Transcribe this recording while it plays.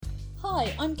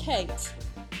Hi, I'm Kate.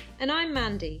 And I'm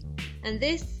Mandy, and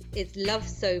this is Love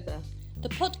Sober, the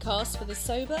podcast for the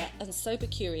sober and sober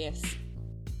curious.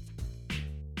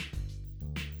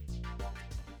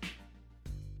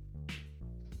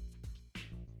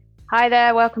 Hi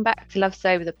there, welcome back to Love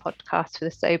Sober, the podcast for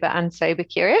the sober and sober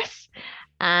curious.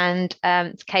 And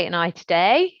it's Kate and I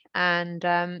today. And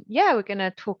we're going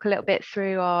to talk a little bit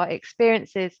through our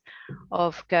experiences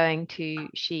of going to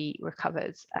She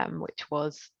Recovers, which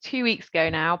was 2 weeks ago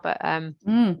now. But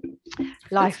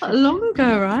life is long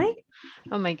ago, right?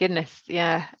 Oh my goodness,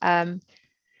 yeah.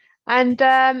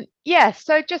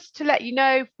 So just to let you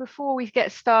know before we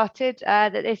get started,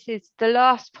 that this is the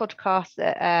last podcast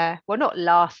that, not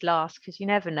last, because you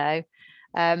never know.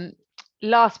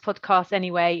 Last podcast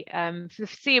anyway, for the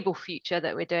foreseeable future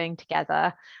that we're doing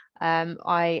together.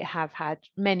 I have had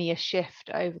many a shift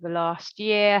over the last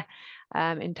year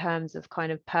in terms of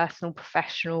kind of personal,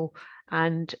 professional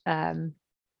and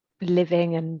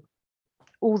living and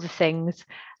all the things,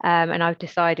 and I've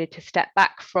decided to step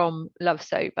back from Love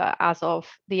Sober as of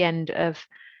the end of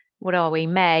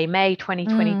May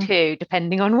 2022,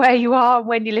 depending on where you are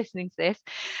when you're listening to this.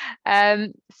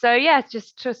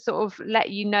 Just to sort of let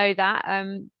you know that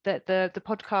that the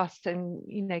podcast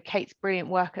and Kate's brilliant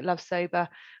work at Love Sober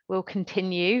will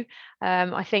continue.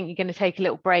 I think you're going to take a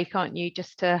little break, aren't you,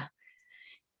 just to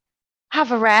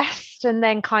have a rest and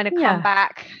then kind of come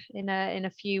back in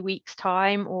a few weeks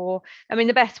time. Or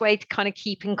the best way to kind of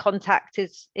keep in contact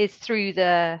is through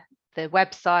the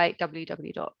website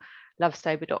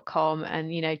www.lovesober.com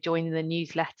and join the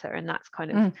newsletter, and that's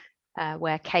kind of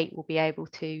where Kate will be able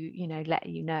to let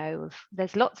you know of.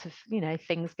 There's lots of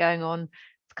things going on.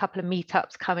 There's a couple of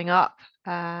meetups coming up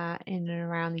in and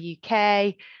around the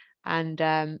UK, and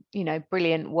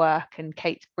brilliant work, and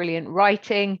Kate's brilliant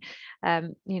writing,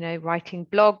 writing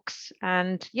blogs,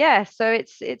 and so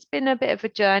it's been a bit of a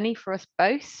journey for us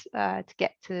both to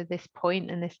get to this point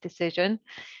and this decision.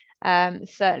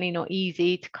 Certainly not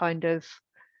easy to kind of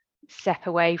step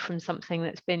away from something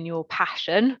that's been your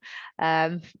passion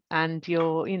and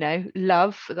your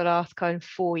love for the last kind of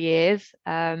 4 years,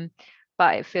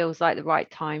 but it feels like the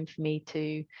right time for me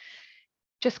to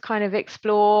just kind of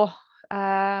explore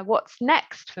what's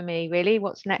next for me, really.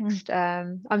 What's next?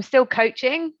 I'm still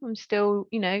coaching. I'm still,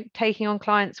 taking on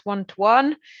clients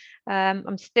one-to-one.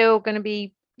 I'm still going to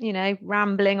be,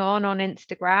 rambling on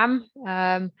Instagram.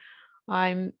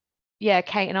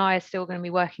 Kate and I are still going to be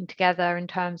working together in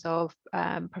terms of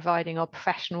providing our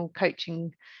professional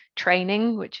coaching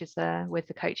training, which is with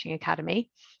the Coaching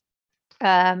Academy.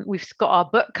 We've got our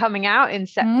book coming out in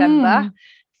September.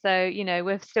 So,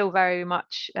 we're still very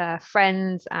much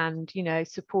friends and,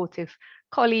 supportive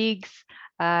colleagues.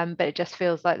 But it just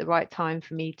feels like the right time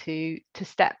for me to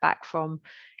step back from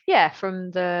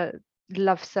the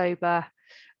Love Sober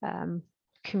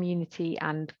community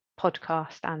and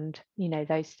podcast and,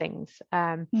 those things. So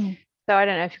I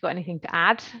don't know if you've got anything to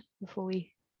add before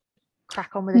we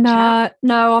crack on with the chat.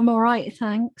 No, I'm all right.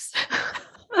 Thanks.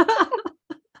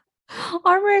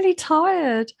 I'm really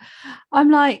tired.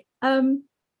 I'm like,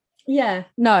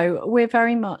 we're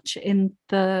very much in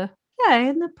the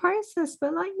process,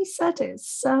 but like you said,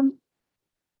 it's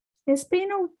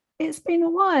been a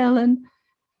while, and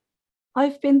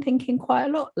I've been thinking quite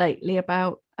a lot lately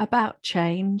about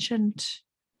change, and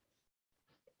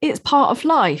it's part of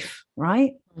life,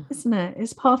 right? Isn't it?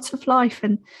 It's part of life,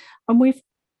 and I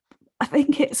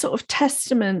think it's sort of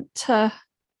testament to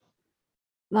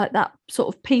like that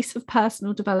sort of piece of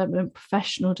personal development,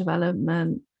 professional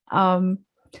development,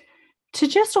 to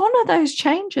just honor those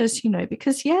changes,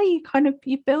 because you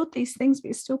build these things, but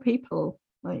you're still people,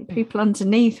 like people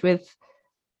underneath with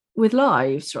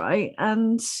lives, right?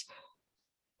 And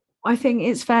I think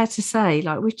it's fair to say,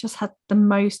 like, we've just had the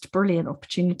most brilliant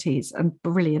opportunities and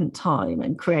brilliant time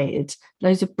and created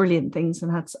loads of brilliant things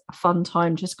and had a fun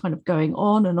time just kind of going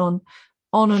on and on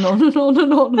and on and on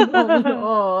and on and on and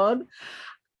on.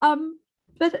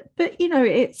 But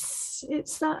it's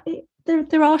that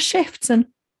there are shifts, and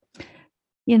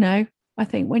I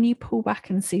think when you pull back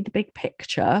and see the big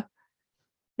picture,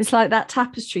 it's like that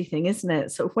tapestry thing, isn't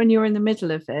it? So when you're in the middle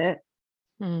of it,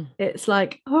 it's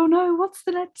like, oh no, what's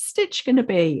the next stitch going to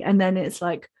be? And then it's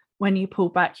like when you pull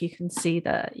back, you can see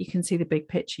the big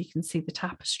picture, you can see the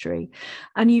tapestry,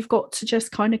 and you've got to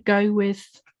just kind of go with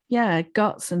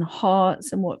guts and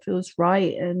hearts and what feels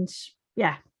right. And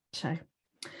so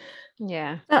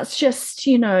that's just,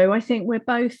 I think we're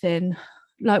both in,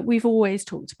 like, we've always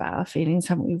talked about our feelings,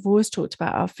 haven't we? We've always talked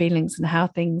about our feelings and how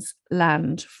things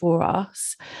land for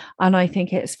us. And I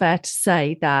think it's fair to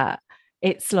say that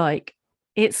it's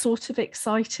sort of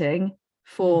exciting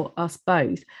for us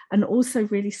both, and also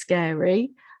really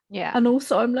scary. Yeah. And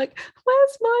also I'm like,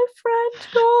 where's my friend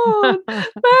gone?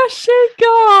 Where's she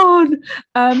gone?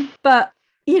 But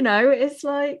you know, it's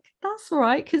like, that's all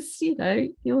right, because you know,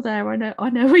 you're there. I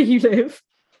know where you live.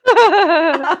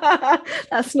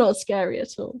 That's not scary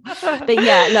at all. But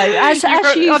yeah, no, as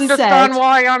you understand said,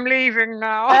 why I'm leaving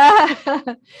now.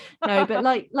 No, but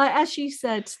like as you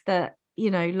said, that,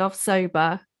 you know, Love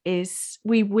Sober is,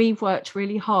 we've worked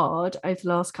really hard over the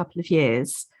last couple of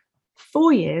years,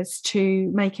 4 years, to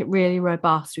make it really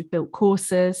robust. We've built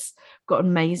courses, got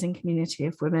an amazing community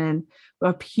of women,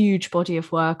 we've got a huge body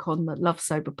of work on the Love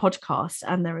Sober podcast,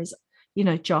 and there is, you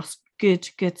know, just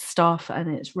good stuff, and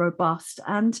it's robust,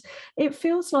 and it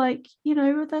feels like, you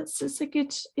know,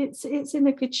 it's in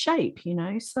a good shape, you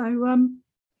know. So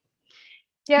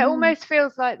it almost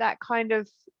feels like that kind of,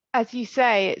 as you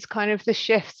say, it's kind of the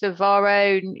shifts of our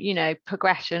own, you know,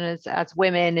 progression as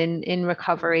women in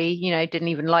recovery. You know, didn't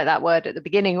even like that word at the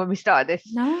beginning when we started this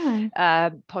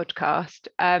podcast,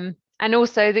 and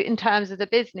also in terms of the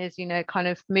business, you know, kind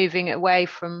of moving away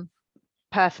from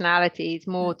personalities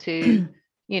more to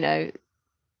you know,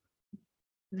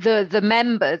 the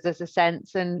members as a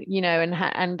sense, and you know,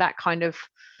 and that kind of,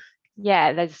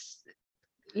 yeah, there's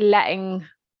letting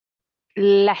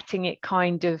it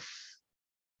kind of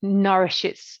nourish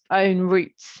its own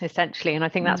roots, essentially. And I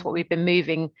think that's what we've been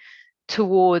moving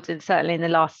towards, and certainly in the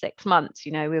last 6 months,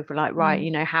 you know, we were like, right,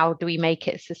 you know, how do we make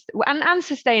it and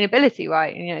sustainability,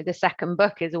 right? You know, the second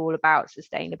book is all about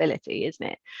sustainability, isn't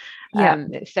it?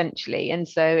 Essentially. And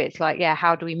so it's like, yeah,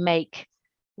 how do we make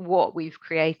what we've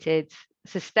created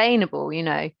sustainable, you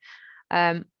know?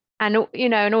 And you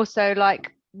know, and also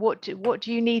like, what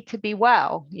do you need to be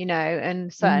well, you know?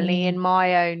 And certainly in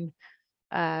my own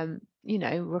you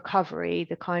know, recovery,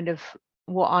 the kind of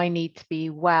what I need to be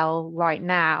well right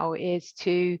now is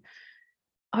to,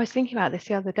 I was thinking about this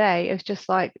the other day, it was just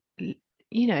like,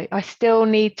 you know, I still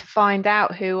need to find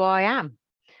out who I am.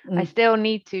 I still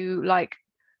need to, like,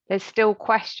 there's still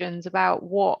questions about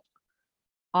what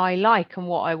I like and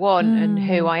what I want and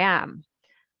who I am.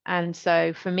 And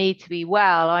so for me to be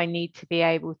well, I need to be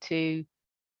able to,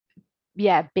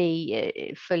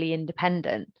 be fully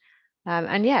independent.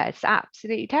 And yeah, it's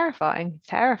absolutely terrifying,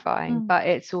 but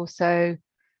it's also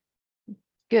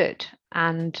good,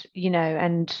 and you know,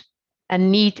 and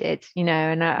needed, you know,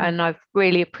 and I've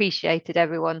really appreciated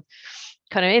everyone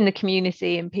kind of in the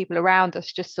community and people around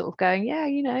us just sort of going, yeah,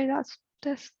 you know,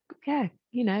 that's yeah,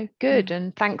 you know, good,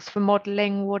 and thanks for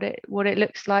modeling what it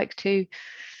looks like to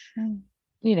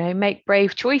you know, make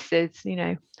brave choices, you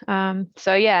know.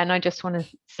 So yeah, and I just want to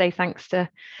say thanks to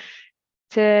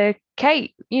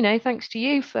Kate, you know, thanks to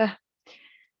you for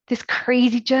this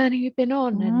crazy journey we've been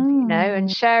on, and you know,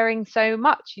 and sharing so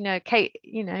much, you know. Kate,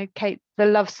 the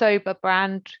Love Sober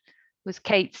brand was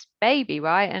Kate's baby,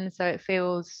 right? And so it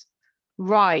feels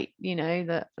right, you know,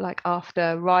 that like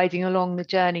after riding along the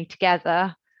journey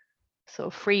together,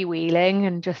 sort of freewheeling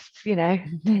and just, you know,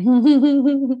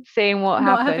 seeing what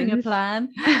happens, having a plan,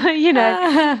 you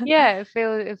know. Yeah,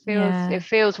 it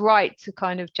feels right to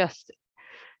kind of just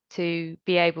to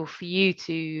be able for you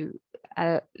to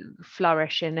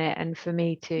flourish in it, and for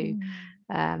me to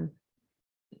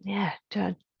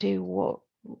to do what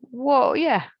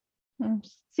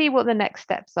see what the next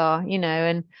steps are, you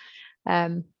know.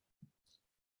 And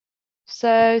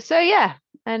so yeah,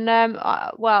 and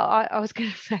I was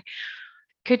going to say,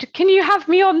 can you have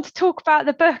me on to talk about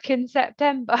the book in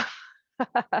September?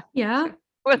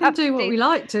 We'll have to do what we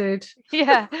like, dude.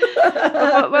 Yeah,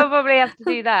 we'll probably have to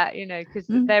do that, you know, because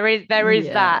there is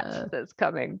that's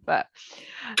coming. But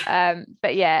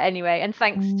yeah, anyway, and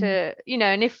thanks to, you know,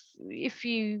 and if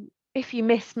you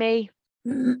miss me,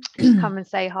 just come and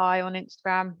say hi on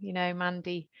Instagram, you know,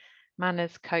 Mandy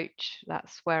Manners Coach.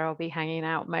 That's where I'll be hanging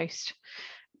out most.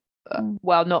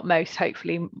 Well, not most,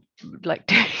 hopefully, like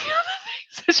doing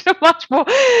such a much more,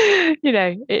 you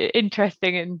know,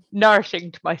 interesting and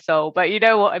nourishing to my soul, but you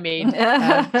know what I mean.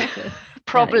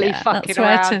 Probably fucking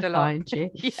around a lot.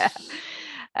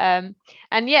 And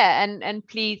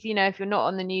please, you know, if you're not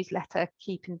on the newsletter,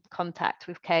 keep in contact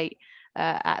with Kate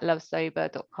at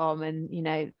lovesober.com, and you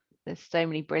know, there's so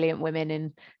many brilliant women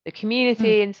in the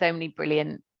community and so many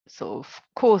brilliant sort of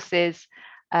courses,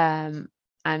 and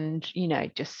you know,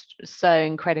 just so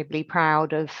incredibly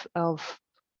proud of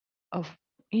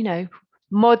you know,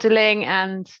 modeling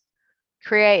and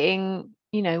creating,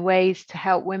 you know, ways to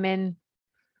help women,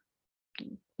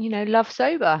 you know, love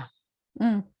sober.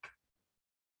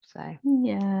 So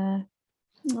yeah.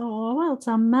 Oh, well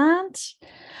done, Matt.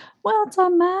 Well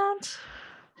done, Matt.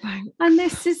 Thanks. And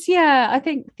this is, I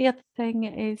think the other thing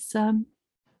is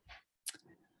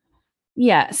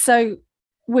yeah, so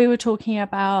we were talking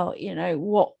about, you know,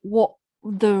 what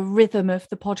the rhythm of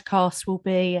the podcast will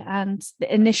be, and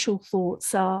the initial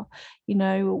thoughts are, you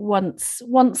know, once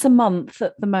a month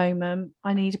at the moment.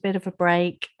 I need a bit of a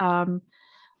break.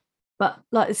 But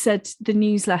like I said, the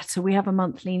newsletter, we have a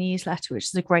monthly newsletter, which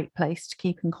is a great place to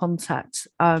keep in contact.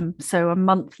 So a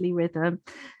monthly rhythm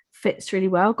fits really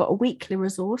well. Got a weekly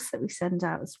resource that we send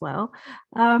out as well.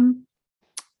 Yeah,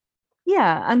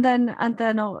 and then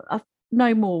I'll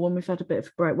know more when we've had a bit of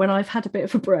a break. When I've had a bit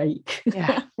of a break.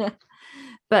 Yeah.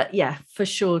 But yeah, for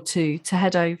sure to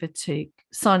head over to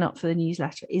sign up for the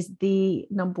newsletter is the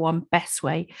number one best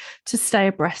way to stay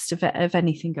abreast of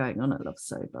anything going on at Love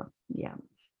Sober. Yeah.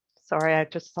 Sorry, I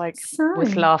just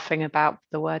was laughing about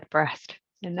the word breast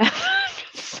in there.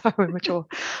 So immature.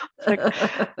 Like,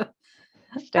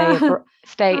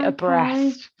 stay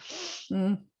abreast.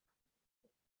 Okay.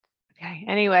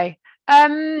 Anyway,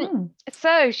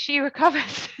 so she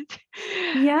recovers.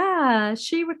 Yeah,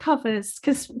 she recovers,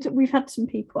 because we've had some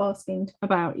people asking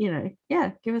about, you know,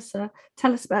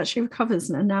 tell us about She Recovers,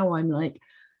 and now I'm like,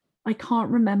 I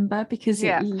can't remember because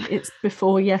it's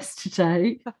before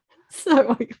yesterday.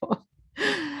 So I can't.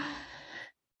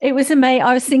 It was amazing.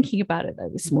 I was thinking about it though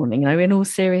this morning. You know, in all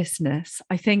seriousness,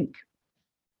 I think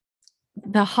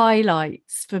the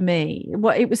highlights for me,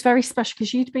 it was very special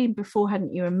because you'd been before,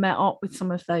 hadn't you, and met up with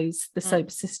some of those, the Sober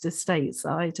Sisters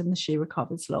stateside and the She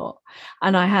Recovers lot,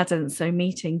 and I hadn't. So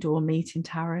meeting Dawn, meeting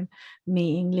Taryn,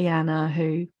 meeting Leanna,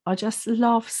 who I just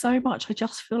love so much. I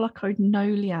just feel like I know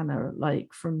Leanna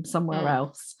like from somewhere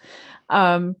else.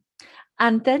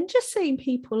 And then just seeing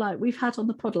people like we've had on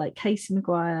the pod, like Casey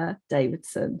Maguire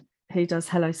Davidson, who does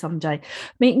Hello Someday,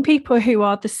 meeting people who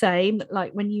are the same,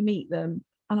 like when you meet them.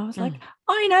 And I was like,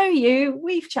 I know you,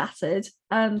 we've chatted.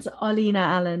 And Arlena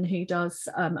Allen, who does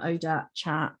ODAT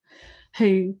Chat,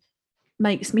 who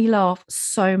makes me laugh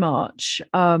so much.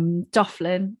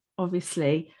 Dufflin,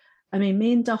 obviously. I mean,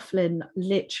 me and Dufflin,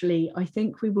 literally, I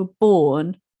think we were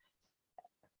born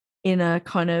in a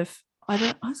kind of,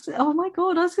 oh my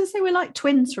God, I was going to say we're like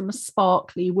twins from a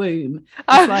sparkly womb.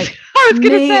 I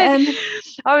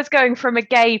was going from a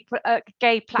gay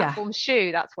platform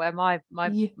shoe. That's where my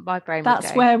brain was going.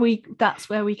 That's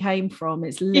where we came from.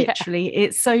 It's literally,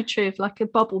 it's so true. If like a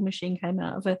bubble machine came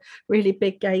out of a really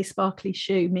big gay sparkly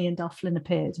shoe, me and Dufflin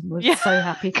appeared and we're so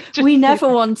happy. We never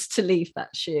wanted to leave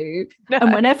that shoe. No.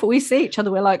 And whenever we see each other,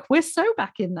 we're like, we're so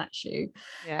back in that shoe.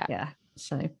 Yeah.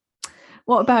 So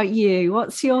what about you?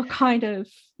 What's your kind of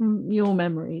your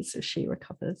memories of She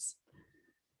Recovers?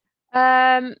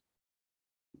 Oh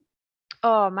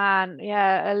man,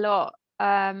 yeah, a lot.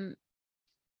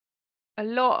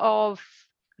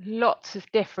 Lots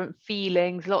of different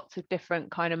feelings, lots of different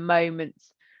kind of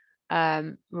moments,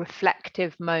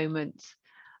 reflective moments.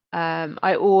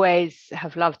 I always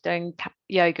have loved doing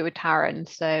yoga with Taryn.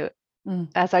 So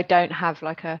as I don't have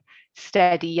like a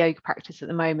steady yoga practice at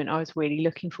the moment, I was really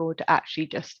looking forward to actually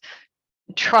just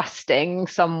trusting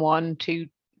someone to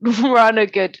run a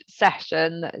good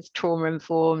session that is trauma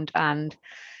informed, and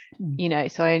you know,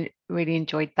 so I really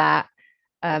enjoyed that.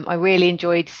 I really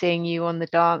enjoyed seeing you on the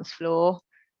dance floor,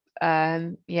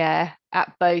 at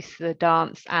both the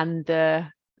dance and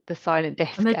the silent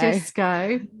disco. And the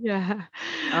disco. Yeah.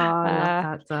 Oh, I love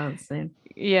that dancing.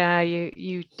 Yeah,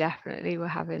 you definitely were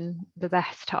having the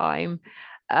best time.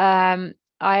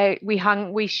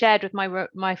 We shared with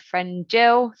my friend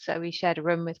Jill, so we shared a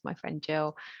room with my friend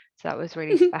Jill, so that was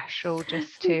really special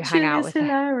just to hang out with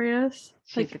hilarious. her.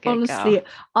 She's a good honestly girl.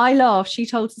 I laugh. She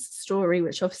told us a story,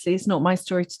 which obviously is not my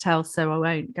story to tell, so I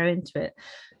won't go into it,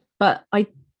 but I'd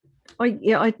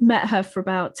met her for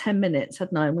about 10 minutes,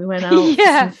 hadn't I? And we went out for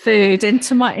some food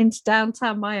into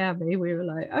downtown Miami. We were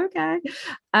like, okay.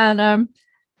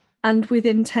 And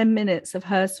within 10 minutes of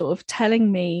her sort of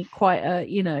telling me quite a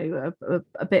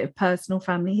bit of personal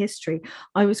family history,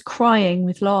 I was crying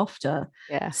with laughter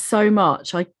so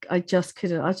much. I just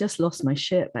couldn't, I just lost my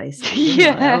shit basically.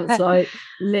 I was like,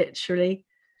 literally.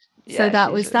 So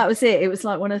that was it. It was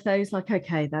like one of those, like,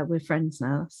 okay, that we're friends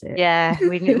now. That's it. Yeah,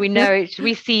 we know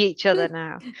we see each other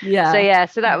now.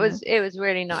 So that was, it was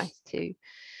really nice to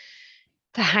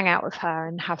hang out with her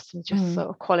and have some just sort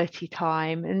of quality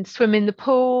time and swim in the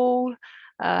pool.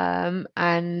 And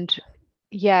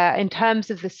in terms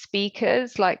of the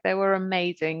speakers, like, there were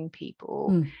amazing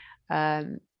people.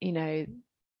 You know,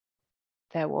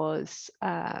 there was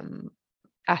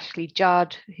Ashley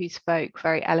Judd, who spoke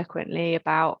very eloquently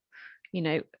about, you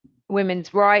know,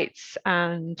 women's rights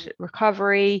and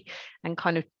recovery and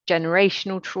kind of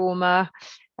generational trauma.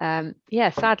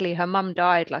 Sadly her mum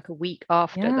died like a week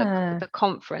after the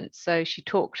conference, so she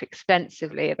talked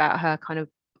extensively about her kind of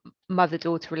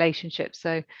mother-daughter relationship,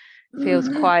 so feels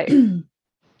quite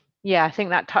I think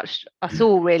that touched us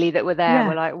all really that were there.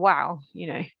 We're like, wow,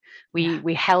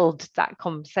 we held that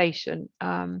conversation,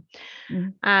 and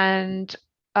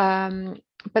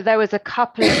but there was a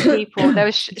couple of people. There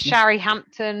was Shari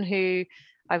Hampton, who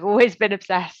I've always been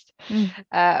obsessed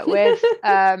with,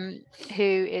 who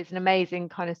is an amazing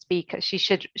kind of speaker. She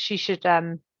should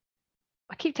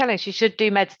I keep telling her she should do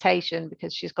meditation,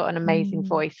 because she's got an amazing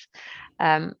voice,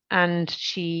 and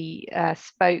she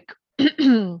spoke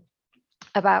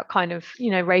about kind of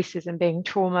racism being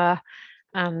trauma,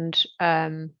 and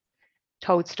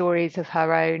told stories of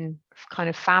her own kind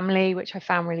of family, which I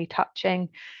found really touching.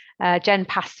 Jen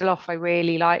Pasteloff I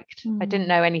really liked. I didn't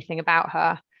know anything about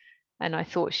her, and I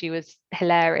thought she was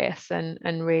hilarious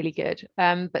and really good.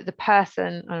 But the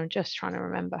person, I'm just trying to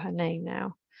remember her name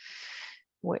now,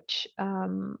 which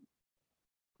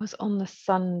was on the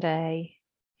Sunday.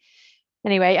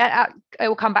 Anyway, it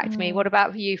will come back to me. What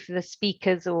about you for the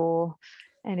speakers or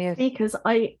any of speakers?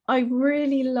 I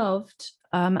really loved,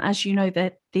 as you know,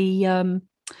 that the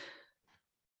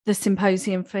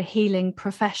symposium for healing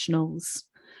professionals,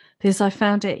 because I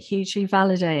found it hugely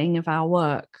validating of our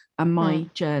work and my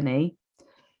journey.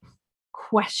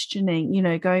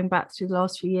 Questioning, going back through the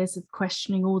last few years of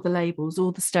questioning all the labels,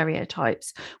 all the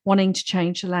stereotypes, wanting to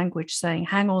change the language, saying,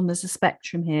 hang on, there's a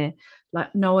spectrum here.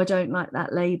 Like, no, I don't like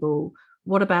that label.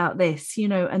 What about this?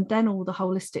 And then all the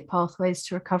holistic pathways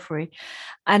to recovery.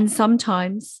 And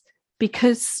sometimes,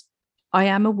 because I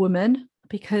am a woman,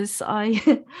 because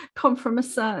I come from a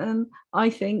certain,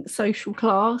 I think, social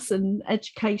class and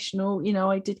educational,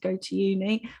 I did go to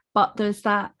uni, but there's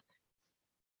that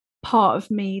part of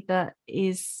me that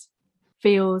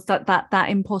feels that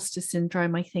imposter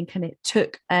syndrome, I think, and it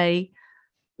took a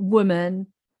woman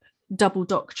double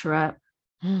doctorate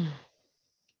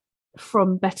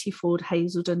from Betty Ford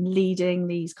Hazelden leading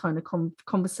these kind of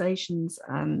conversations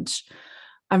and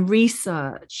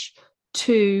research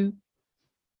to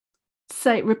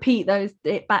repeat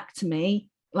it back to me,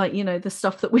 like the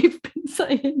stuff that we've been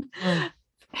saying.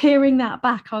 Hearing that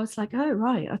back, I was like, oh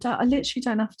right, I literally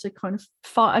don't have to kind of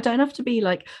fight. I don't have to be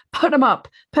like, put them up.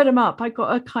 I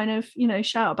got to kind of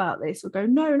shout about this or go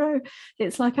no.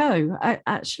 It's like,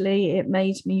 actually it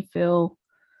made me feel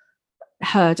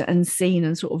heard and seen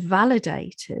and sort of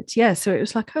validated. So it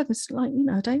was like, this, like,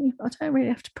 I don't really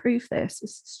have to prove this.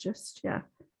 This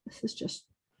is just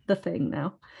the thing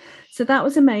now. So that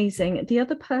was amazing. The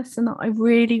other person that I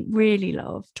really, really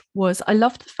loved was, I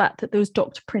loved the fact that there was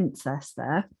Dr. Princess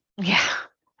there.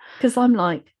 Because I'm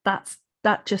like, that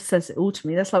just says it all to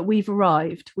me. That's like, we've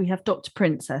arrived. We have Dr.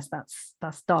 Princess.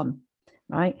 That's done,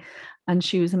 right? And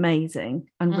she was amazing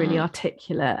and really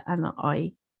articulate, and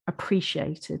I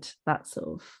appreciated that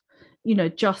sort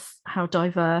of, just how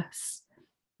diverse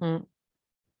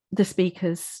the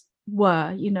speakers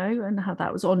were, and how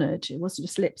that was honoured. It wasn't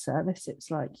just lip service.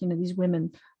 It's like, these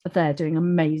women are there doing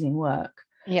amazing work.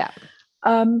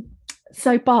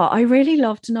 So I really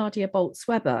loved Nadia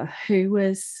Bolz-Weber, who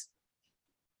was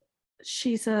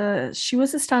she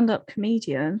was a stand-up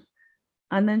comedian,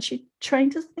 and then she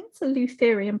trained as, I think it's a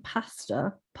Lutheran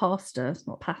pastor. It's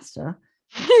not pasta.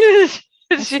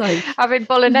 Having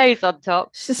bolognese on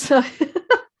top.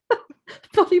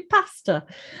 Probably pasta.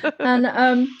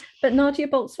 And but Nadia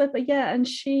Bolz-Weber, and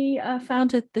she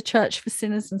founded the Church for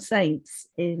Sinners and Saints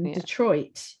in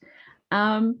Detroit,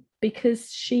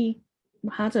 because she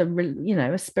had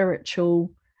a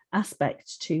spiritual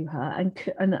aspect to her,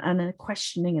 and a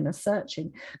questioning and a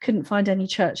searching. Couldn't find any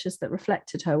churches that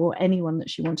reflected her or anyone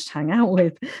that she wanted to hang out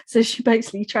with, so she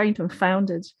basically trained and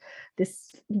founded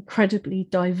this incredibly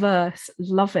diverse,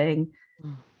 loving,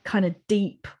 kind of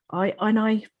deep.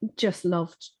 I just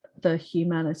loved the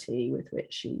humanity with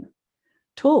which she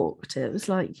talked. It was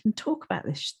like, you can talk about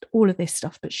this, all of this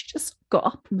stuff, but she just got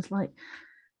up and was like,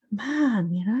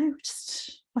 man,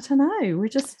 just, I don't know, we're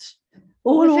just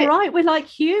all right. We're like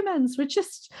humans. We're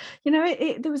just,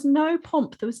 there was no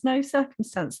pomp, there was no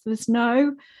circumstance, there was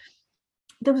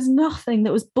nothing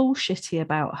that was bullshitty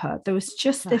about her. There was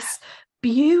just this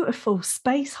beautiful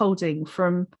space holding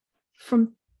from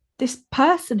this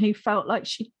person who felt like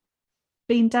she'd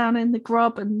been down in the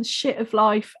grub and the shit of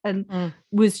life, and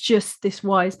was just this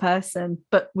wise person,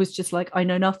 but was just like, I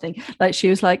know nothing. Like, she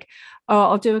was like, oh,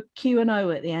 I'll do a Q&O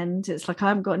at the end. It's like, I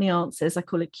haven't got any answers. I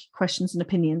call it questions and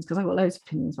opinions, because I've got loads of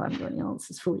opinions, but I haven't got any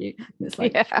answers for you. And it's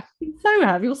like,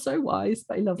 you're so wise,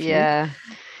 but I love you.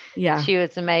 Yeah. She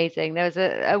was amazing. There was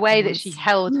a way that she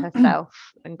held herself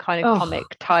and kind of comic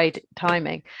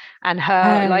timing, and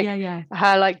her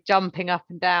her like jumping up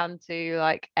and down to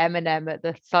like Eminem at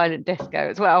the silent disco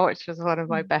as well, which was one of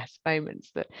my best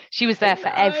moments. That she was there for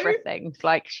everything.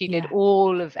 Like she did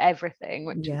all of everything,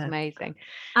 which was amazing.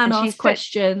 And asked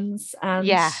questions and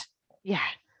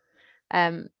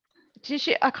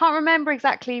I can't remember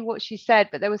exactly what she said,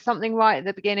 but there was something right at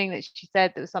the beginning that she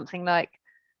said that was something like,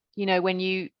 you know, when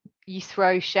you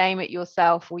throw shame at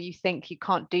yourself or you think you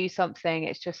can't do something,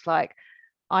 it's just like,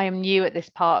 I am new at this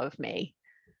part of me.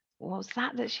 What was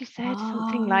that she said?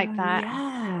 Something like that.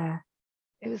 Yeah.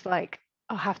 It was like,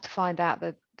 I'll have to find out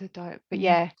the diet, but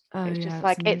it was just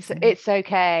like, it's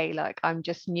okay, like I'm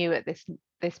just new at this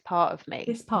part of me.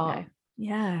 This part,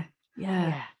 you know?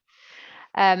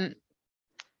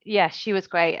 She was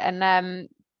great. And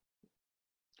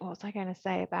what was I going to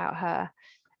say about her?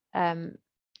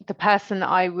 The person that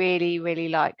I really, really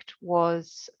liked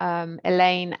was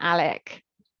Elaine Alec,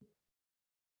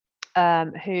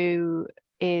 who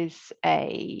is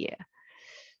a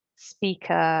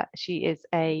speaker. She is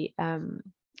a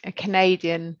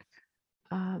Canadian,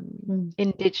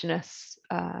 Indigenous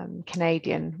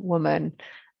Canadian woman,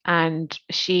 and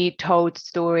she told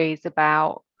stories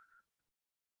about,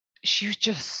 she was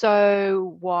just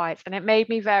so wise, and it made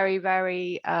me very,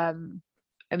 very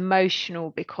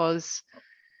emotional, because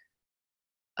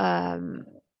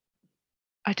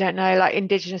I don't know, like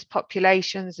Indigenous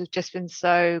populations have just been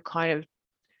so kind of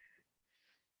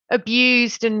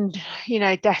abused and, you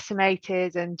know,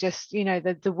 decimated, and just, you know,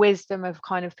 the wisdom of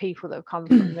kind of people that have come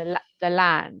from the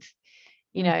land,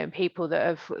 you know, and people that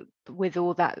have, with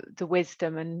all that, the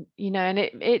wisdom, and, you know, and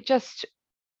it just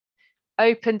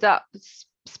opened up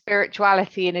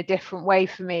spirituality in a different way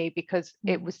for me, because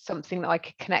it was something that I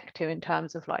could connect to in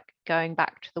terms of like going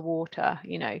back to the water,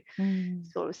 you know,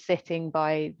 sort of sitting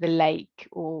by the lake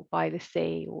or by the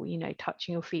sea, or, you know,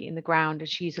 touching your feet in the ground. And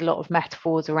she used a lot of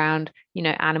metaphors around, you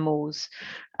know, animals,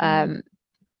 and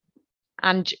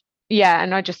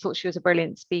I just thought she was a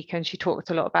brilliant speaker, and she talked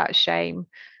a lot about shame,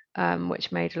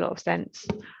 which made a lot of sense.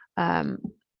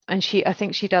 And I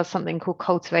think she does something called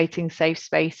Cultivating Safe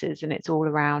Spaces, and it's all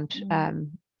around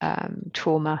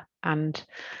trauma and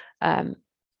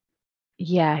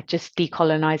just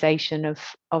decolonization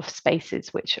of spaces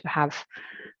which have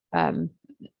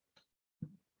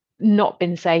not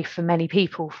been safe for many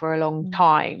people for a long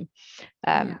time.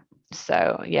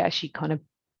 So she kind of,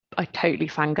 I totally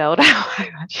fangirled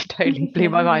out. She totally blew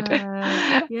my mind.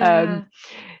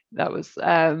 That was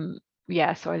so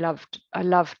I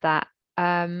loved that.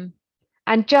 And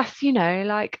just, you know,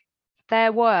 like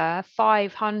there were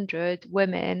 500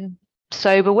 women,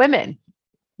 sober women,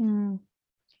 in,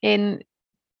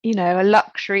 you know, a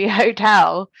luxury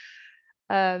hotel.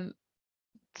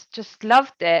 Just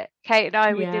loved it. Kate and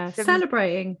I, we did some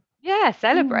celebrating,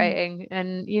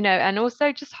 and, you know, and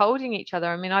also just holding each other.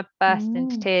 I mean, I burst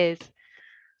into tears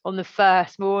on the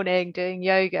first morning doing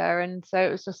yoga, and so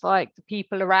it was just like the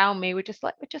people around me were just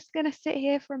like, we're just going to sit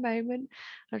here for a moment.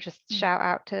 I'll just shout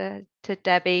out to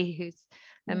Debbie, who's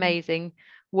an amazing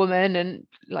woman, and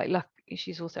like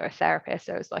she's also a therapist,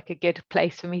 so it's like a good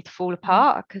place for me to fall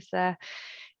apart, because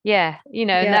you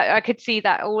know, and that, I could see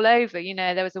that all over. You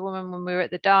know, there was a woman when we were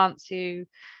at the dance who,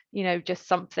 you know, just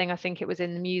something, I think it was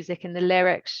in the music and the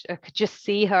lyrics, I could just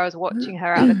see her. I was watching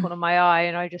her out the corner of my eye,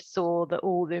 and I just saw that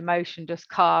all the emotion just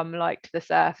come like to the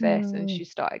surface, and she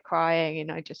started crying, and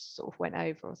I just sort of went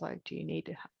over. I was like, do you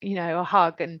need a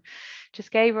hug? And just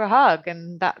gave her a hug.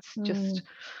 And that's just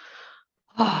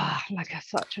like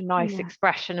such a nice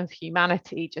expression of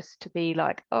humanity, just to be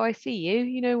like, oh, I see you,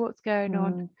 you know what's going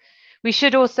on. We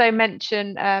should also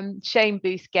mention Shane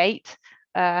Booth Gate,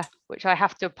 which I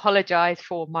have to apologize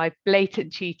for my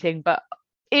blatant cheating, but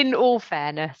in all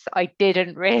fairness, I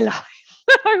didn't realize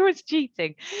that I was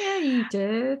cheating. Yeah, you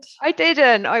did. I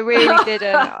didn't. I really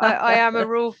didn't. I am a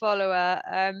rule follower.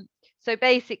 So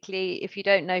basically, if you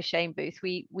don't know Shane Booth,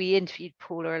 we interviewed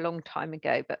Paula a long time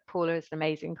ago, but Paula is an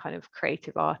amazing kind of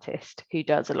creative artist who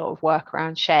does a lot of work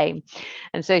around shame.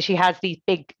 And so she has these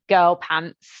big girl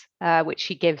pants, which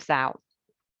she gives out.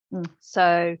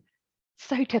 So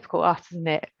typical us, isn't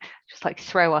it? Just like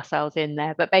throw ourselves in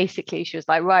there. But basically she was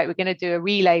like, right, we're going to do a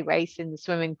relay race in the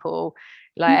swimming pool.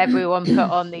 Like everyone put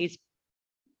on these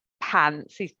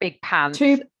pants, these big pants.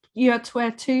 You had to wear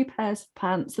 2 pairs of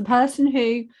pants. The person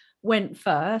who went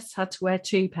first had to wear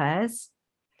 2 pairs.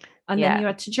 And then you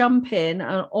had to jump in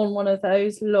on one of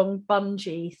those long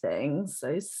bungee things,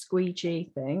 those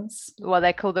squeegee things. Well,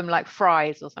 they call them like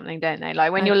fries or something, don't they?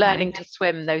 Like when you're learning to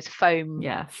swim, those foam.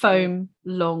 Yeah, foam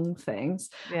long things.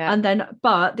 Yeah. And then,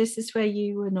 but this is where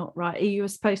you were not right. You were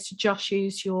supposed to just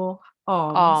use your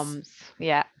arms.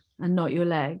 Yeah. And not your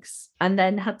legs. And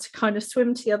then had to kind of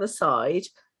swim to the other side.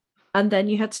 And then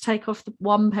you had to take off the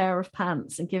one pair of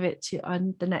pants and give it to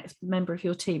the next member of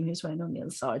your team who's waiting on the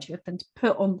other side. You had then to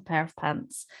put on the pair of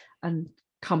pants and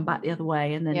come back the other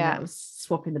way. And then that was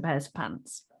swapping the pairs of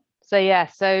pants. So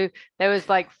there was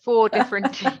like four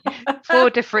different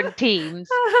teams.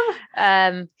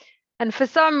 And for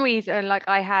some reason, like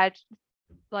I had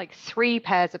like 3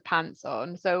 pairs of pants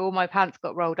on, so all my pants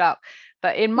got rolled up.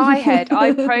 But in my head,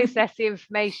 I processed the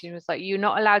information. It was like, you're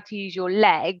not allowed to use your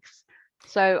legs.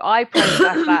 So I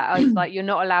processed that. I was like, you're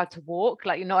not allowed to walk,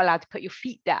 like you're not allowed to put your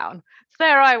feet down. So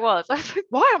there I was like,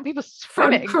 why aren't people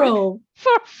swimming?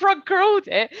 Front crawled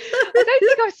it. I don't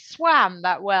think I swam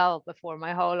that well before in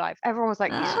my whole life. Everyone was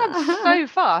like, you swam so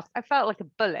fast. I felt like a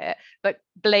bullet, but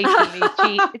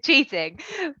blatantly cheating.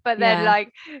 But then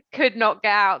like could not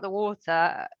get out the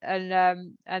water, and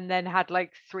then had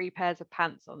like 3 pairs of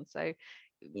pants on. So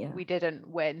we didn't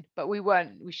win, but we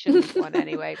shouldn't have won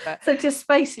anyway. But so just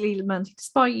basically, Mandy,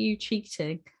 despite you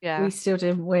cheating, we still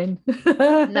didn't win.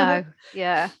 No.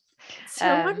 So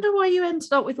I wonder why you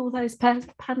ended up with all those pairs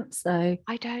of pants though.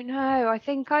 I don't know. I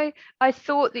think I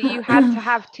thought that you had to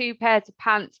have 2 pairs of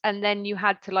pants and then you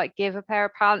had to like give a pair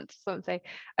of pants or something.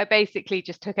 I basically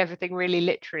just took everything really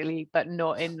literally, but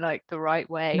not in like the right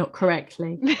way. Not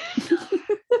correctly.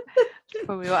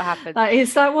 Probably what happened.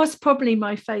 That was probably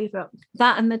my favorite.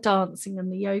 That and the dancing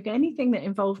and the yoga, anything that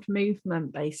involved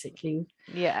movement, basically.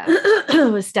 Yeah,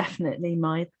 was definitely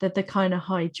the kind of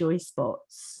high joy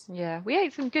spots. Yeah, we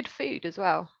ate some good food as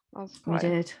well. We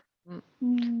did.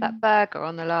 That burger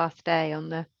on the last day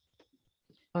on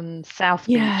South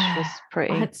Beach was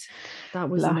pretty. That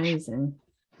was lush. Amazing.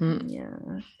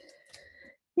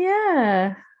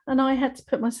 Yeah, and I had to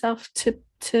put myself to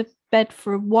bed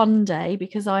for one day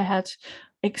because I had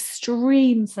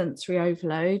extreme sensory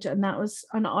overload, and that was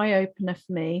an eye-opener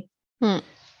for me. But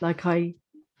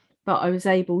I was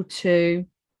able to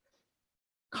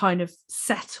kind of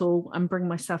settle and bring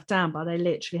myself down, but I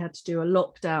literally had to do a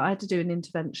lockdown. I had to do an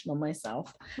intervention on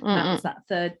myself. That was that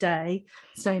 3rd day,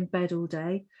 stay in bed all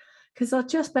day, because I'd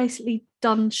just basically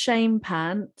done shame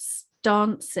pants,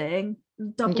 dancing,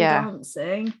 double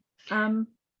dancing,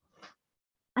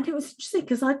 and it was interesting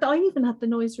because I even had the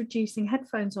noise reducing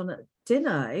headphones on at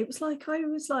dinner. It was like I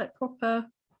was like proper,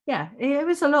 it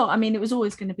was a lot. I mean, it was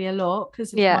always going to be a lot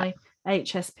because of my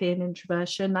HSP and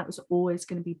introversion. That was always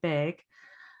going to be big.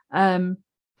 And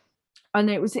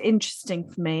it was interesting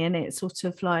for me, and it sort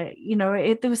of like,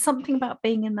 there was something about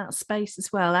being in that space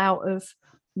as well, out of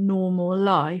normal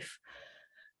life,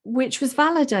 which was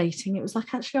validating. It was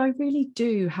like, actually, I really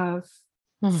do have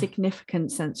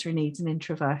significant sensory needs and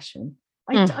introversion.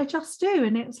 I just do.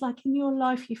 And it was like, in your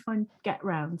life you find get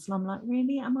rounds, and I'm like,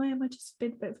 really, am I just a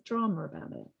bit of drama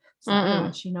about it? So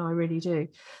actually, no, I really do.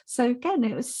 So again,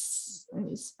 it was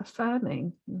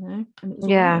affirming, and it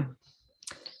was right.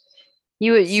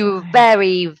 You were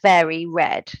very, very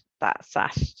red that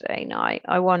Saturday night.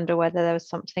 I wonder whether there was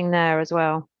something there as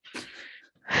well.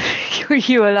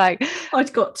 You were like,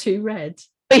 I'd got too red.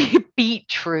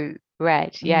 Beetroot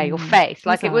red, your face,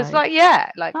 like it was like,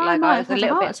 like I was a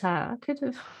little bit. I could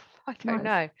have. I don't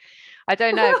know,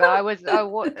 but I was.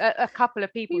 A couple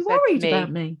of people said worried to me,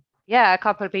 about me. Yeah, a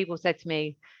couple of people said to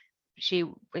me, she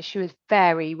was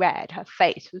very red. Her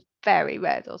face was very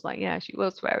red. I was like, yeah, she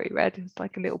was very red. It was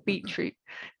like a little beetroot.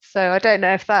 So I don't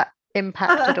know if that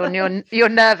impacted on your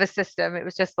nervous system. It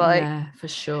was just like, for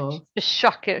sure, just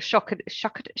shooked it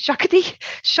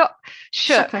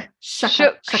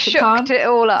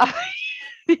all up.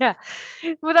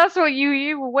 Well, that's what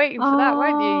you were waiting for, that,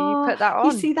 weren't you? You put that on.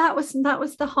 You see, that was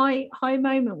the high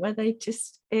moment where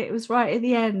it was right at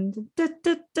the end.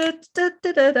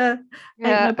 Ain't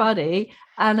nobody,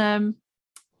 and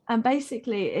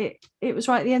basically it was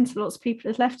right at the end, so lots of people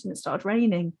had left and it started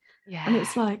raining. And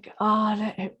it's like,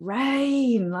 let it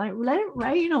rain, let it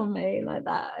rain on me, like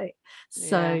that.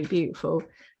 So beautiful.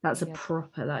 That's a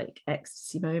proper like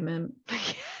ecstasy moment.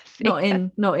 Not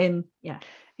in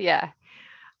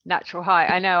natural high.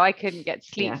 I know, I couldn't get to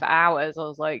sleep for hours. I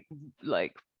was like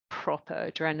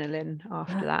proper adrenaline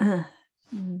after that.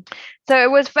 So it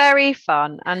was very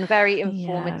fun and very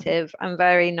informative and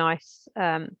very nice,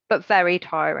 but very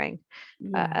tiring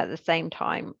at the same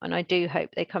time. And I do hope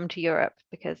they come to Europe,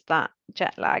 because that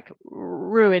jet lag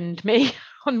ruined me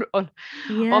on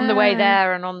the way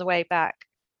there and on the way back.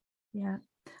 Yeah.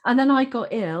 And then I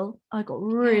got ill. I got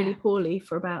really poorly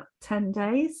for about 10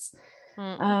 days.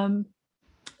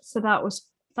 So that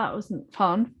wasn't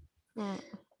fun.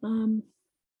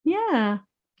 Yeah.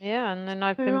 Yeah, and then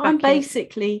I'm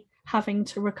basically having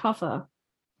to recover.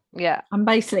 Yeah. I'm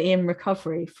basically in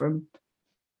recovery from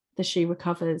the She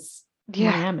Recovers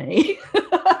Miami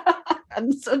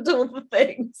and all the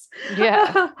things.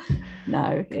 Yeah.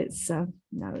 No,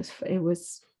 it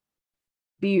was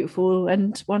beautiful,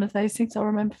 and one of those things I'll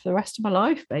remember for the rest of my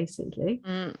life, basically.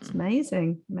 It's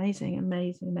amazing.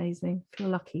 Feel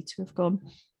lucky to have gone.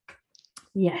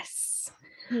 Yes.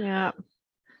 Yeah.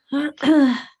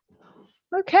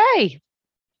 Okay. I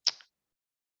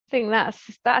think that's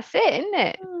it, isn't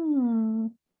it?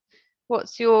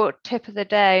 What's your tip of the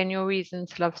day and your reason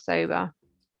to love sober?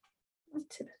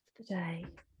 Tip of the day.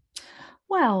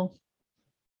 Well,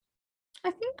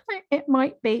 I think it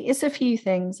might be, it's a few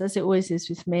things, as it always is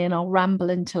with me, and I'll ramble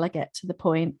until I get to the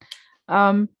point.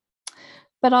 But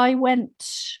I went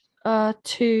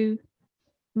to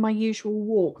my usual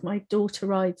walk. My daughter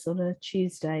rides on a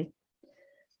Tuesday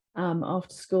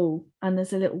after school, and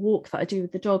there's a little walk that I do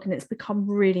with the dog, and it's become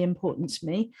really important to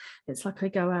me. It's like I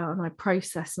go out and I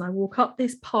process, and I walk up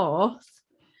this path,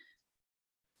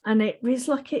 and it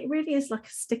really is like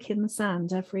a stick in the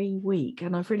sand every week.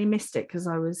 And I've really missed it because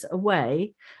I was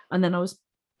away, and then I was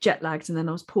jet lagged, and then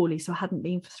I was poorly, so I hadn't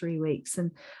been for 3 weeks.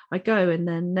 And I go, and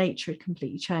then nature had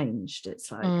completely changed.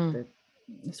 It's like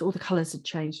all the colours had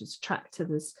changed. It's attractive.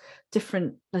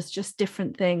 There's just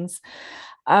different things.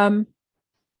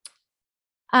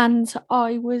 And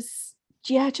I was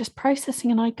just processing,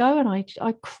 and I go and I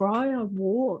cry, I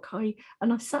walk,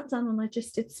 and I sat down and I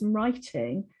just did some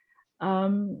writing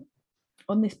on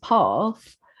this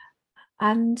path.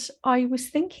 And I was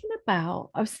thinking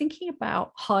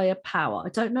about higher power. I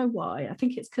don't know why. I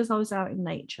think it's because I was out in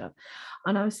nature,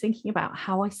 and I was thinking about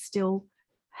how I still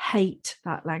hate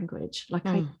that language. Like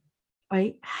I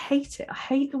hate it. I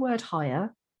hate the word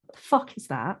higher. What the fuck is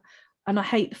that? And I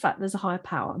hate the fact there's a higher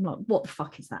power. I'm like, what the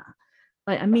fuck is that?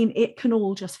 Like, I mean, it can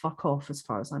all just fuck off as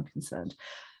far as I'm concerned.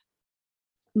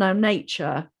 Now,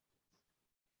 nature,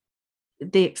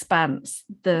 the expanse,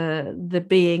 the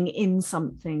being in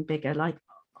something bigger, like,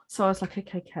 so I was like,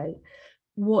 okay,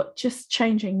 what, just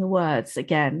changing the words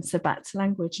again, so back to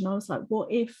language. And I was like,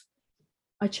 what if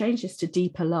I change this to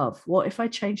deeper love? What if I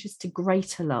change this to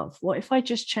greater love? What if I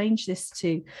just change this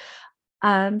to,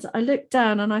 and I looked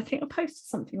down, and I think I posted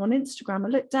something on Instagram. I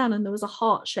looked down, and there was a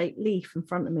heart-shaped leaf in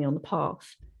front of me on the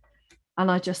path.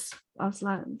 And I was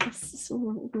like, that's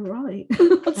all right.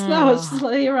 Now it's just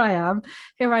like, here I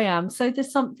am. So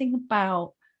there's something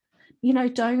about,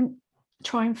 don't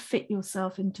try and fit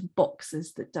yourself into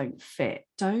boxes that don't fit.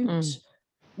 Don't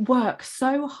work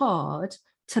so hard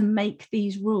to make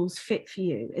these rules fit for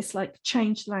you. It's like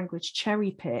change the language, cherry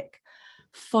pick,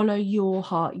 follow your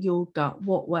heart, your gut,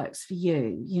 what works for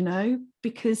you,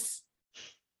 because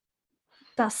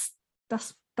that's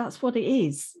what it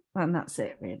is. And that's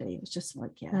it, really. It's just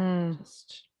like,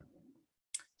 just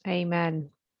amen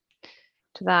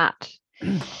to that.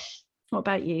 What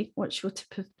about you? What's your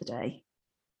tip of the day?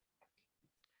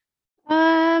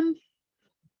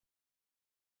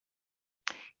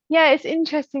 It's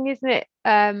interesting, isn't it?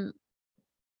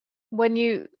 When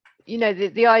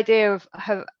the idea of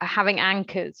having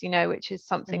anchors, which is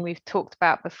something we've talked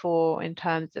about before in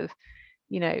terms of,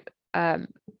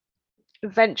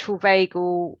 ventral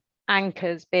vagal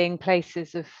anchors being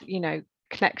places of,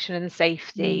 connection and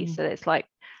safety. So it's like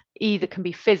either can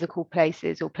be physical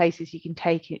places or places you can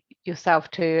take yourself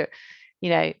to,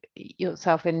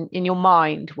 yourself in your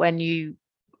mind when you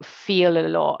feel a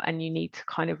lot and you need to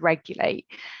kind of regulate.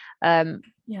 And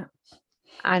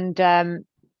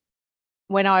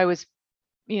when I was,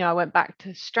 I went back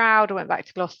to Stroud, I went back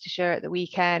to Gloucestershire at the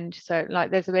weekend. So like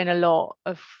there's been a lot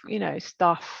of,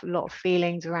 stuff, a lot of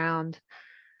feelings around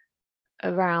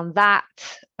that,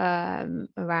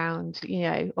 around,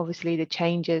 obviously the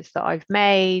changes that I've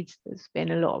made. There's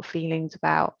been a lot of feelings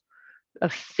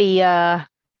of fear.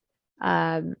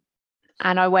 And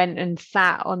I went and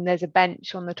sat there's a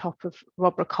bench on the top of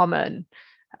Robborough Common,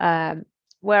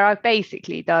 where I've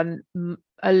basically done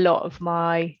a lot of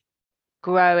my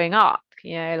growing up.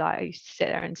 Like I used to sit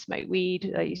there and smoke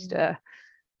weed. I used to,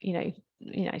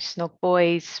 snog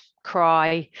boys,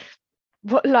 cry,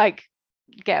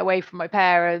 get away from my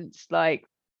parents, like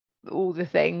all the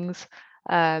things.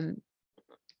 And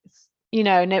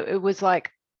it was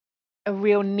like a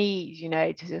real need,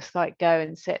 to just like go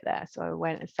and sit there. So I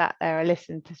went and sat there. I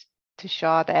listened to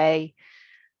Sade.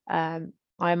 I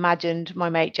imagined my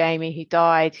mate Jamie, who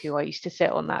died, who I used to sit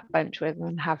on that bench with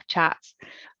and have chats.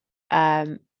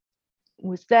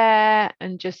 was there,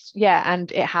 and just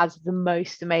and it has the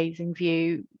most amazing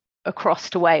view across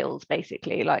to Wales,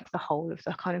 basically. Like the whole of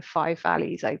the kind of Five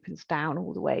Valleys opens down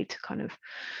all the way to kind of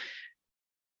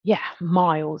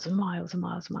miles and miles and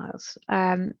miles and miles.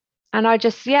 And I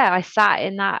just I sat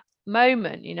in that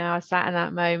moment,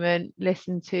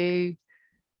 listened to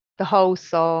the whole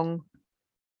song,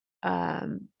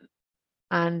 and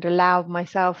allowed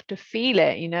myself to feel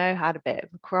it, had a bit of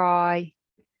a cry,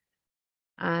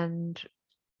 and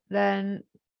then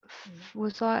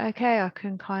was like, okay, I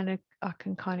can kind of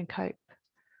cope.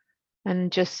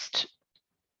 And just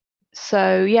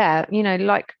so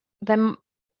like then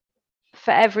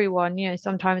for everyone,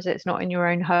 sometimes it's not in your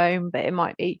own home, but it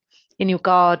might be in your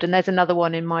garden. There's another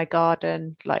one in my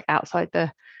garden, like outside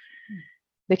the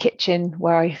kitchen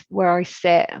where I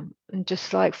sit, and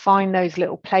just like find those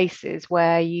little places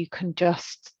where you can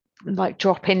just like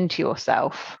drop into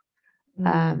yourself,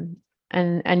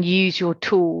 and use your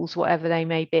tools, whatever they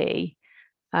may be,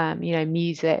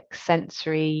 music,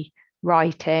 sensory,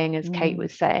 writing, as Kate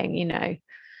was saying,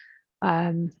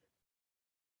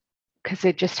 because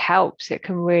it just helps. It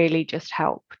can really just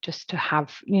help just to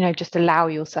have, just allow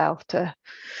yourself to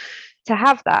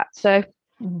have that. So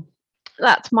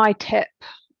that's my tip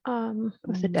of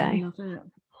the day.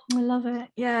 I love it.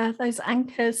 Yeah, those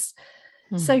anchors,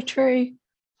 so true.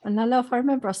 And I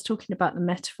remember us talking about the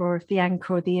metaphor of the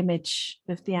anchor, or the image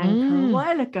of the anchor a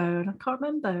while ago, and I can't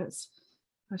remember.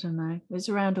 I don't know. It was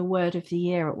around a word of the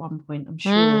year at one point, I'm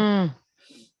sure.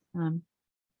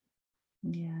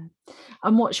 Yeah.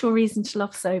 And what's your reason to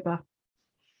love sober?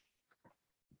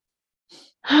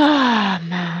 Ah,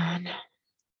 man.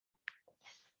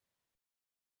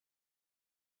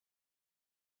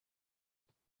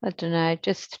 I don't know,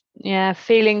 just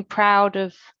feeling proud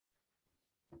of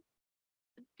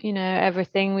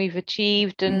everything we've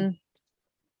achieved, and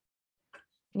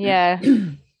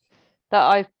that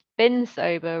I've been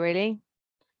sober, really.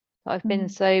 I've been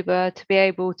sober to be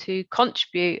able to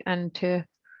contribute and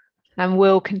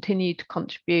will continue to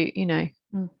contribute,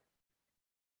 and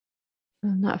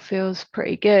that feels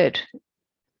pretty good.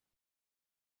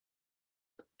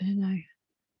 I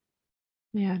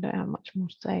don't have much more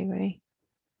to say, really.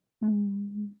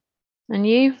 And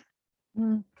you?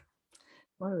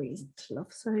 My reason to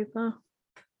love sober,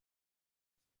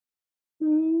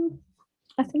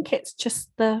 I think it's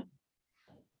just the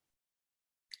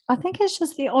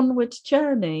onward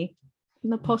journey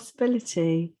and the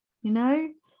possibility,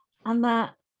 and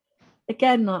that,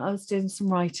 again, like I was doing some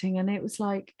writing, and it was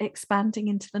like expanding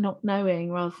into the not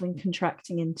knowing rather than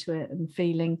contracting into it, and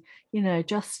feeling,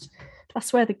 just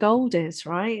that's where the gold is,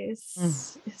 right?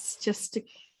 It's just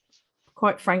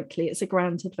quite frankly, it's a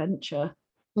grand adventure.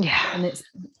 Yeah. And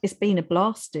it's been a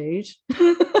blast, dude.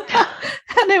 And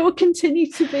it will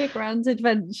continue to be a grand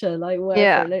adventure, like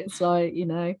whatever it looks like,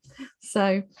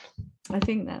 So I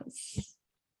think that's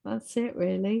it,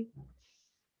 really.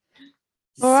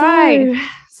 All right.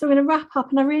 So I'm going to wrap up,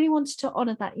 and I really wanted to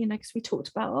honour that, because we talked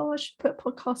about, I should put a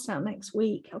podcast out next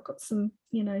week. I've got some,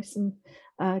 some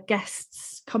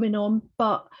guests coming on,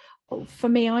 but for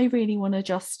me, I really want to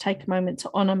just take a moment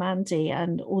to honour Mandy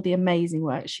and all the amazing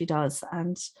work she does.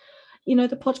 And,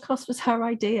 the podcast was her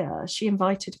idea. She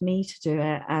invited me to do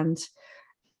it, and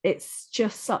it's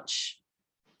just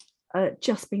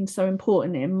just been so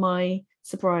important in my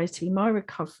sobriety, my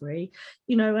recovery,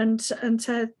 and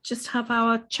to just have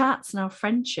our chats and our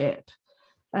friendship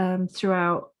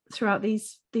throughout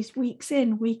these week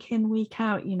in, week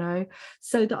out,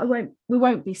 so that we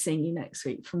won't be seeing you next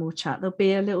week for more chat. There'll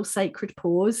be a little sacred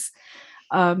pause,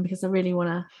 because I really want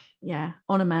to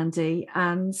honour Mandy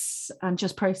and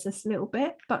just process a little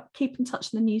bit, but keep in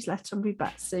touch in the newsletter and be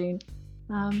back soon.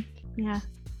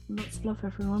 Lots of love,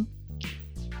 everyone.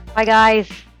 Bye, guys.